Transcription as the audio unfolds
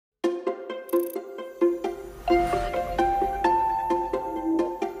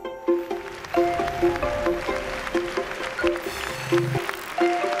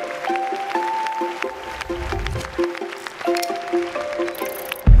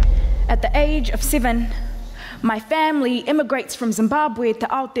At the age of 7, my family immigrates from Zimbabwe to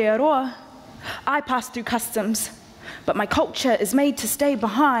Aotearoa. I pass through customs, but my culture is made to stay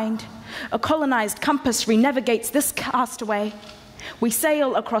behind. A colonized compass renavigates this castaway. We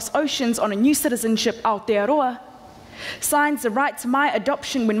sail across oceans on a new citizenship, Aotearoa. Signs the right to my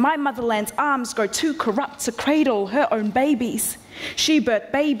adoption when my motherland's arms grow too corrupt to cradle her own babies. She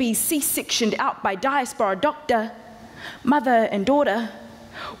birthed babies C-sectioned out by diaspora doctor. Mother and daughter,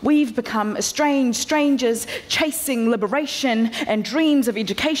 we've become estranged strangers, chasing liberation and dreams of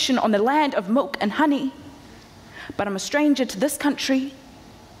education on the land of milk and honey. But I'm a stranger to this country.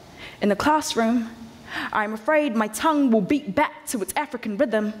 In the classroom, I'm afraid my tongue will beat back to its African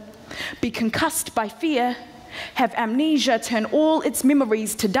rhythm, be concussed by fear, have amnesia turn all its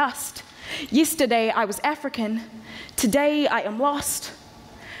memories to dust. Yesterday I was African, today I am lost.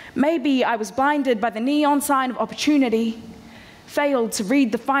 Maybe I was blinded by the neon sign of opportunity, failed to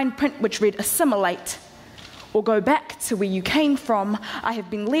read the fine print which read assimilate, or go back to where you came from. I have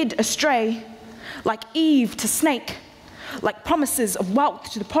been led astray, like Eve to snake, like promises of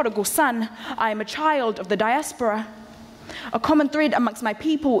wealth to the prodigal son. I am a child of the diaspora, a common thread amongst my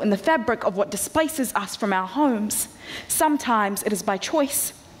people in the fabric of what displaces us from our homes. Sometimes it is by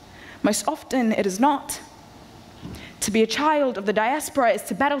choice, most often it is not. To be a child of the diaspora is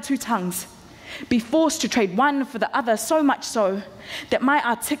to battle two tongues, be forced to trade one for the other, so much so that my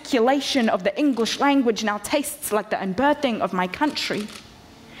articulation of the English language now tastes like the unbirthing of my country.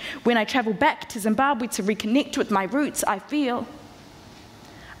 When I travel back to Zimbabwe to reconnect with my roots, I feel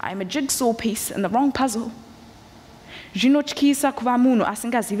I am a jigsaw piece in the wrong puzzle. Zvinotyisa kuva munhu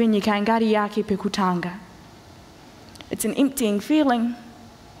asingazive nyika ingari yake pekutanga. It's an emptying feeling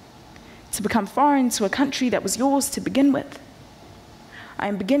to become foreign to a country that was yours to begin with. I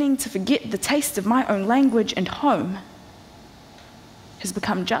am beginning to forget the taste of my own language, and home has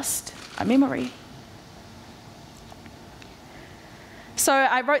become just a memory. So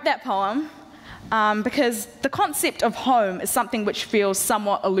I wrote that poem because the concept of home is something which feels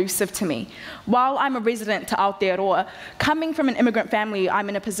somewhat elusive to me. While I'm a resident to Aotearoa, coming from an immigrant family, I'm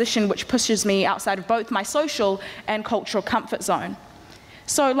in a position which pushes me outside of both my social and cultural comfort zone.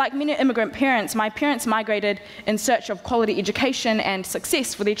 So like many immigrant parents, my parents migrated in search of quality education and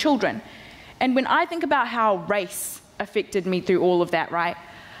success for their children. And when I think about how race affected me through all of that, right,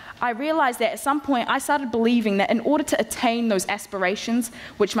 I realized that at some point I started believing that in order to attain those aspirations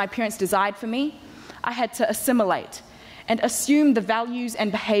which my parents desired for me, I had to assimilate and assume the values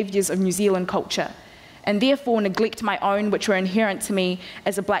and behaviours of New Zealand culture, and therefore neglect my own, which were inherent to me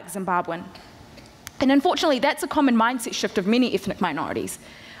as a black Zimbabwean. And unfortunately, that's a common mindset shift of many ethnic minorities.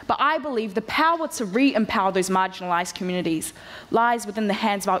 But I believe the power to re-empower those marginalised communities lies within the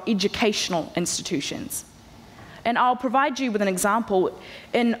hands of our educational institutions. And I'll provide you with an example.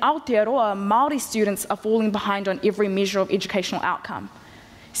 In Aotearoa, Māori students are falling behind on every measure of educational outcome.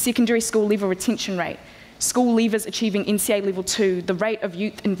 Secondary school leaver retention rate, school leavers achieving NCA level 2, the rate of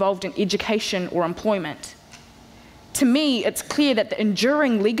youth involved in education or employment. To me, it's clear that the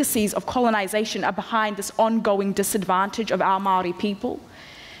enduring legacies of colonisation are behind this ongoing disadvantage of our Māori people.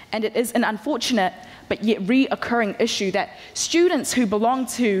 And it is an unfortunate but yet reoccurring issue that students who belong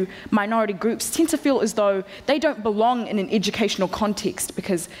to minority groups tend to feel as though they don't belong in an educational context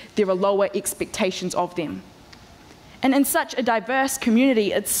because there are lower expectations of them. And in such a diverse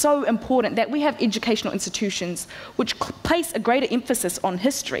community, it's so important that we have educational institutions which place a greater emphasis on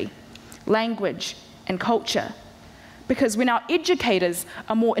history, language, and culture. Because when our educators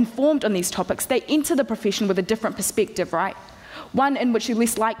are more informed on these topics, they enter the profession with a different perspective, right? One in which they're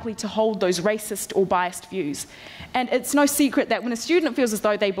less likely to hold those racist or biased views. And it's no secret that when a student feels as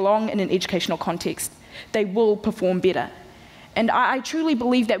though they belong in an educational context, they will perform better. And I truly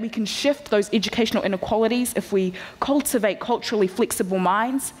believe that we can shift those educational inequalities if we cultivate culturally flexible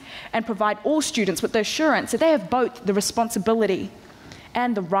minds and provide all students with the assurance that they have both the responsibility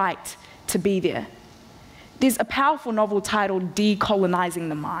and the right to be there. There's a powerful novel titled Decolonizing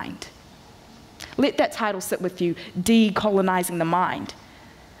the Mind. Let that title sit with you, Decolonizing the Mind.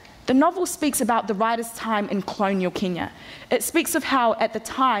 The novel speaks about the writer's time in colonial Kenya. It speaks of how, at the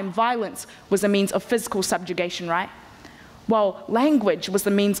time, violence was a means of physical subjugation, right? While language was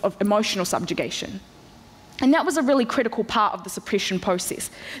the means of emotional subjugation. And that was a really critical part of the suppression process,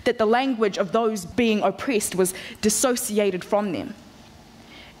 that the language of those being oppressed was dissociated from them.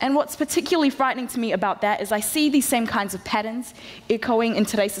 And what's particularly frightening to me about that is I see these same kinds of patterns echoing in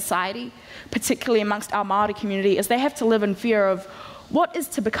today's society, particularly amongst our Māori community, as they have to live in fear of what is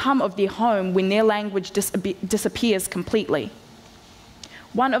to become of their home when their language disappears completely.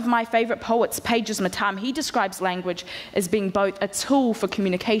 One of my favorite poets, Pages Matam, he describes language as being both a tool for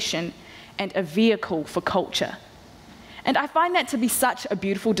communication and a vehicle for culture. And I find that to be such a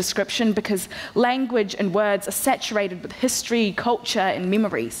beautiful description because language and words are saturated with history, culture, and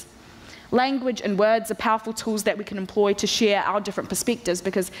memories. Language and words are powerful tools that we can employ to share our different perspectives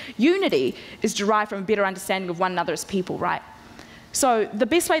because unity is derived from a better understanding of one another as people, right? So the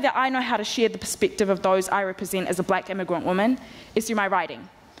best way that I know how to share the perspective of those I represent as a black immigrant woman is through my writing.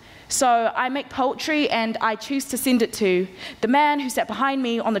 So I make poetry and I choose to send it to the man who sat behind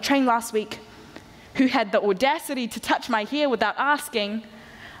me on the train last week, who had the audacity to touch my hair without asking.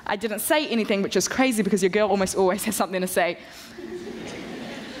 I didn't say anything, which is crazy because your girl almost always has something to say.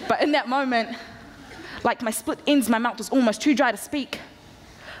 But in that moment, like my split ends, my mouth was almost too dry to speak.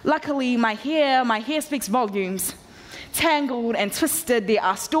 Luckily, my hair speaks volumes. Tangled and twisted, there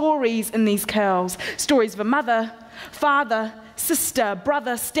are stories in these curls. Stories of a mother, father, sister,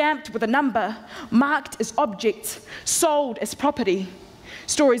 brother, stamped with a number, marked as objects, sold as property.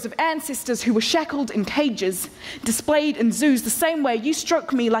 Stories of ancestors who were shackled in cages, displayed in zoos the same way you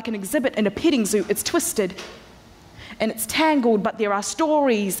stroke me like an exhibit in a petting zoo. It's twisted and it's tangled, but there are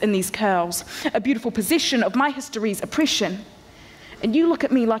stories in these curls, a beautiful possession of my history's oppression. And you look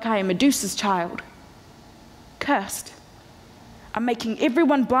at me like I am Medusa's child, cursed. I'm making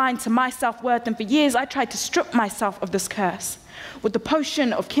everyone blind to my self-worth, and for years I tried to strip myself of this curse with the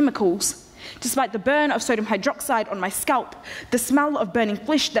potion of chemicals. Despite the burn of sodium hydroxide on my scalp, the smell of burning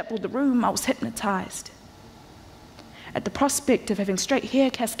flesh that filled the room, I was hypnotized. At the prospect of having straight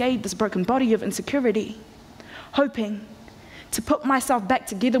hair cascade this broken body of insecurity, hoping to put myself back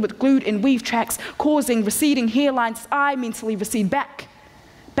together with glued in weave tracks, causing receding hairlines as I mentally recede back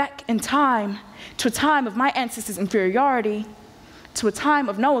in time, to a time of my ancestors' inferiority, to a time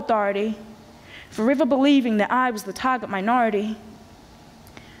of no authority, forever believing that I was the target minority.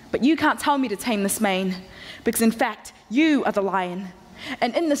 But you can't tell me to tame this mane, because in fact, you are the lion.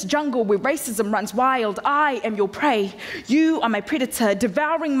 And in this jungle where racism runs wild, I am your prey. You are my predator,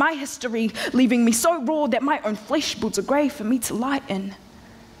 devouring my history, leaving me so raw that my own flesh builds a grave for me to lie in.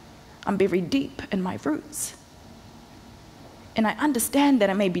 I'm buried deep in my roots. And I understand that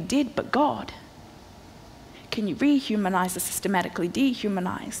I may be dead, but God, can you rehumanize the systematically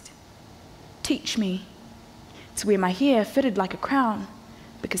dehumanized? Teach me to wear my hair fitted like a crown,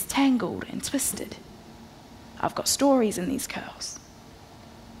 because tangled and twisted, I've got stories in these curls.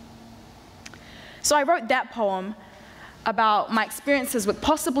 So I wrote that poem about my experiences with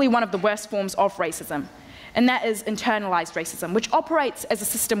possibly one of the worst forms of racism, and that is internalized racism, which operates as a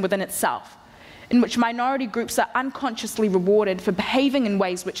system within itself, in which minority groups are unconsciously rewarded for behaving in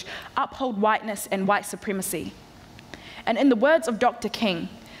ways which uphold whiteness and white supremacy. And in the words of Dr. King,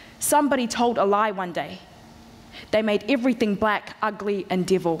 somebody told a lie one day. They made everything black, ugly, and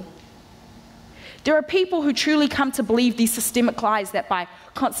devil. There are people who truly come to believe these systemic lies that by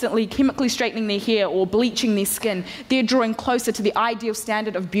constantly chemically straightening their hair or bleaching their skin, they're drawing closer to the ideal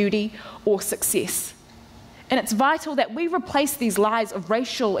standard of beauty or success. And it's vital that we replace these lies of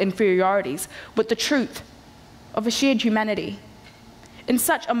racial inferiorities with the truth of a shared humanity. In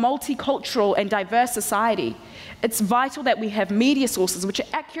such a multicultural and diverse society, it's vital that we have media sources which are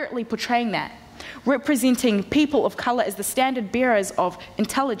accurately portraying that, representing people of colour as the standard bearers of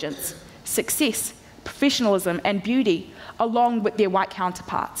intelligence, success, professionalism, and beauty, along with their white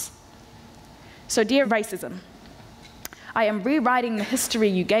counterparts. So, dear racism, I am rewriting the history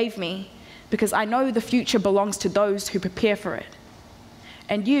you gave me because I know the future belongs to those who prepare for it.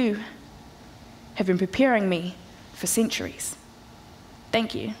 And you have been preparing me for centuries.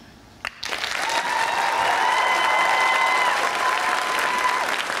 Thank you.